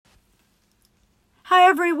Hi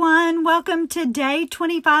everyone, welcome to day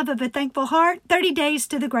 25 of A Thankful Heart, 30 Days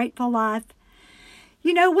to the Grateful Life.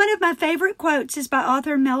 You know, one of my favorite quotes is by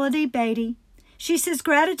author Melody Beattie. She says,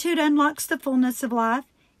 gratitude unlocks the fullness of life.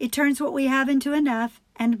 It turns what we have into enough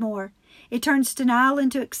and more. It turns denial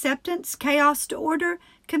into acceptance, chaos to order,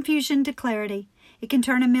 confusion to clarity. It can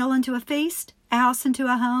turn a meal into a feast, a house into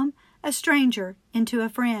a home, a stranger into a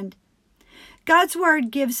friend. God's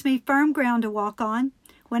Word gives me firm ground to walk on.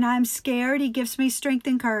 When I am scared, He gives me strength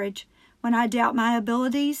and courage. When I doubt my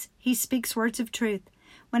abilities, He speaks words of truth.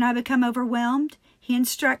 When I become overwhelmed, He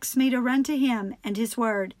instructs me to run to Him and His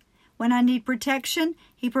Word. When I need protection,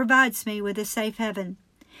 He provides me with a safe heaven.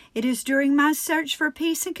 It is during my search for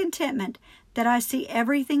peace and contentment that I see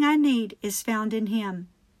everything I need is found in Him.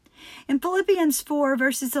 In Philippians 4,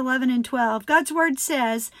 verses 11 and 12, God's Word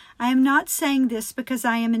says, I am not saying this because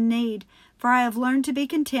I am in need, for I have learned to be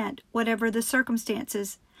content, whatever the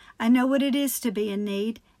circumstances. I know what it is to be in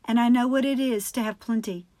need, and I know what it is to have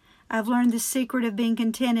plenty. I have learned the secret of being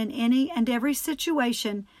content in any and every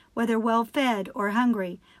situation, whether well-fed or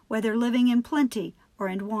hungry, whether living in plenty or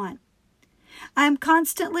in want. I am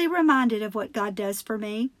constantly reminded of what God does for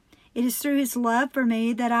me. It is through His love for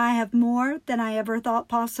me that I have more than I ever thought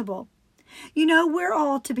possible. You know, we're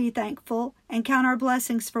all to be thankful and count our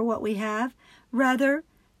blessings for what we have, rather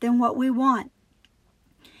than what we want.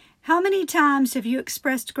 How many times have you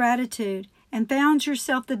expressed gratitude and found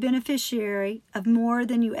yourself the beneficiary of more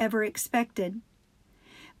than you ever expected?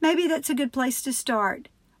 Maybe that's a good place to start.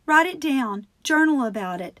 Write it down. Journal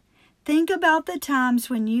about it. Think about the times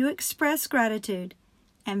when you expressed gratitude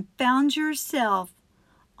and found yourself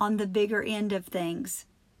on the bigger end of things.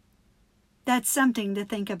 That's something to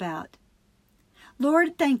think about.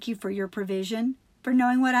 Lord, thank you for your provision, for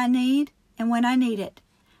knowing what I need and when I need it.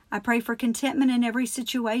 I pray for contentment in every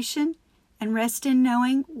situation and rest in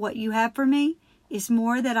knowing what you have for me is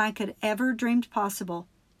more than I could ever dreamed possible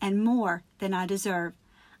and more than I deserve.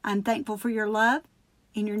 I'm thankful for your love.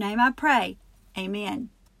 In your name I pray. Amen.